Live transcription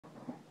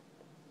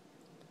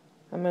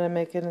I'm going to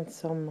make it in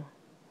some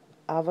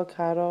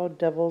avocado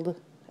deviled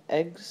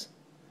eggs.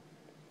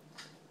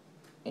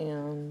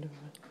 And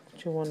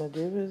what you want to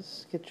do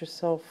is get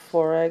yourself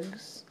 4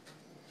 eggs.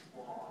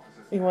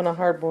 You want to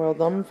hard boil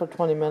them for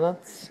 20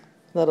 minutes.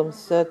 Let them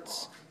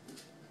sit.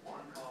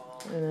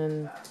 And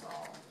then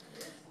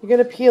you're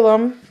going to peel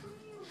them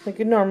like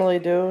you normally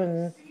do.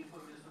 And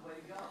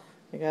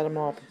I got them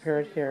all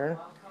prepared here.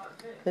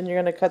 Then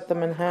you're going to cut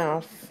them in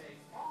half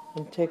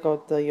and take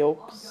out the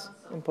yolks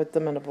and put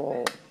them in a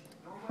bowl.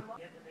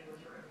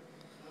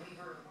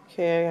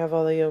 Okay, I have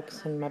all the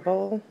yolks in my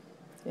bowl.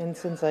 And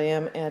since I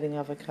am adding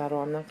avocado,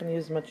 I'm not going to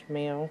use much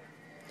mayo.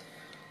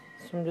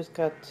 So I'm just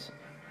got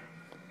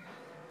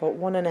about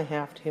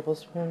 1.5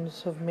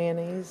 tablespoons of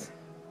mayonnaise.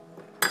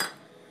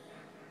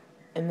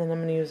 And then I'm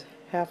going to use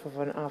half of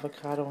an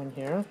avocado in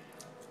here.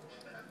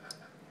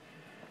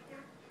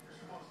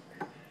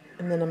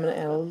 And then I'm going to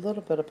add a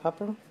little bit of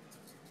pepper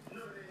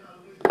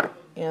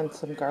and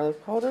some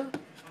garlic powder.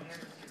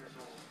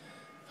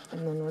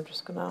 And then we're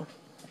just going to,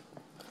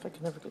 if I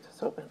can ever get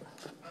this open.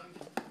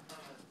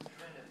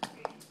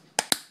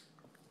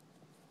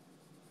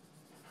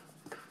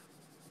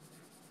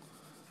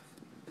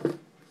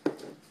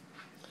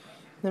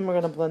 Then we're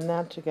going to blend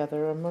that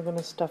together and we're going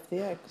to stuff the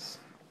eggs.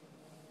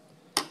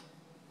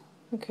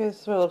 Okay,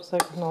 so it looks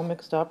like it's all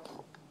mixed up.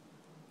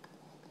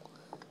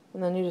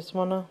 And then you just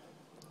want to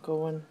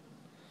go and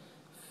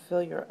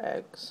fill your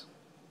eggs.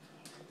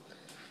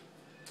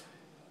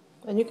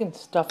 And you can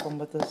stuff them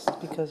with this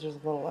because there's a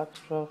little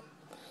extra,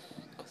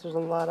 because there's a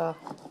lot of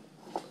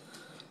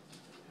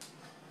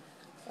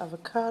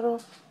avocado.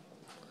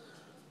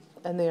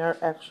 And they are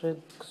actually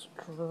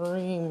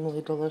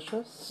extremely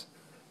delicious.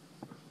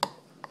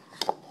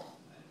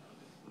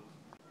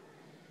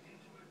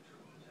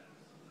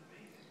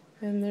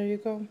 And there you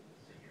go.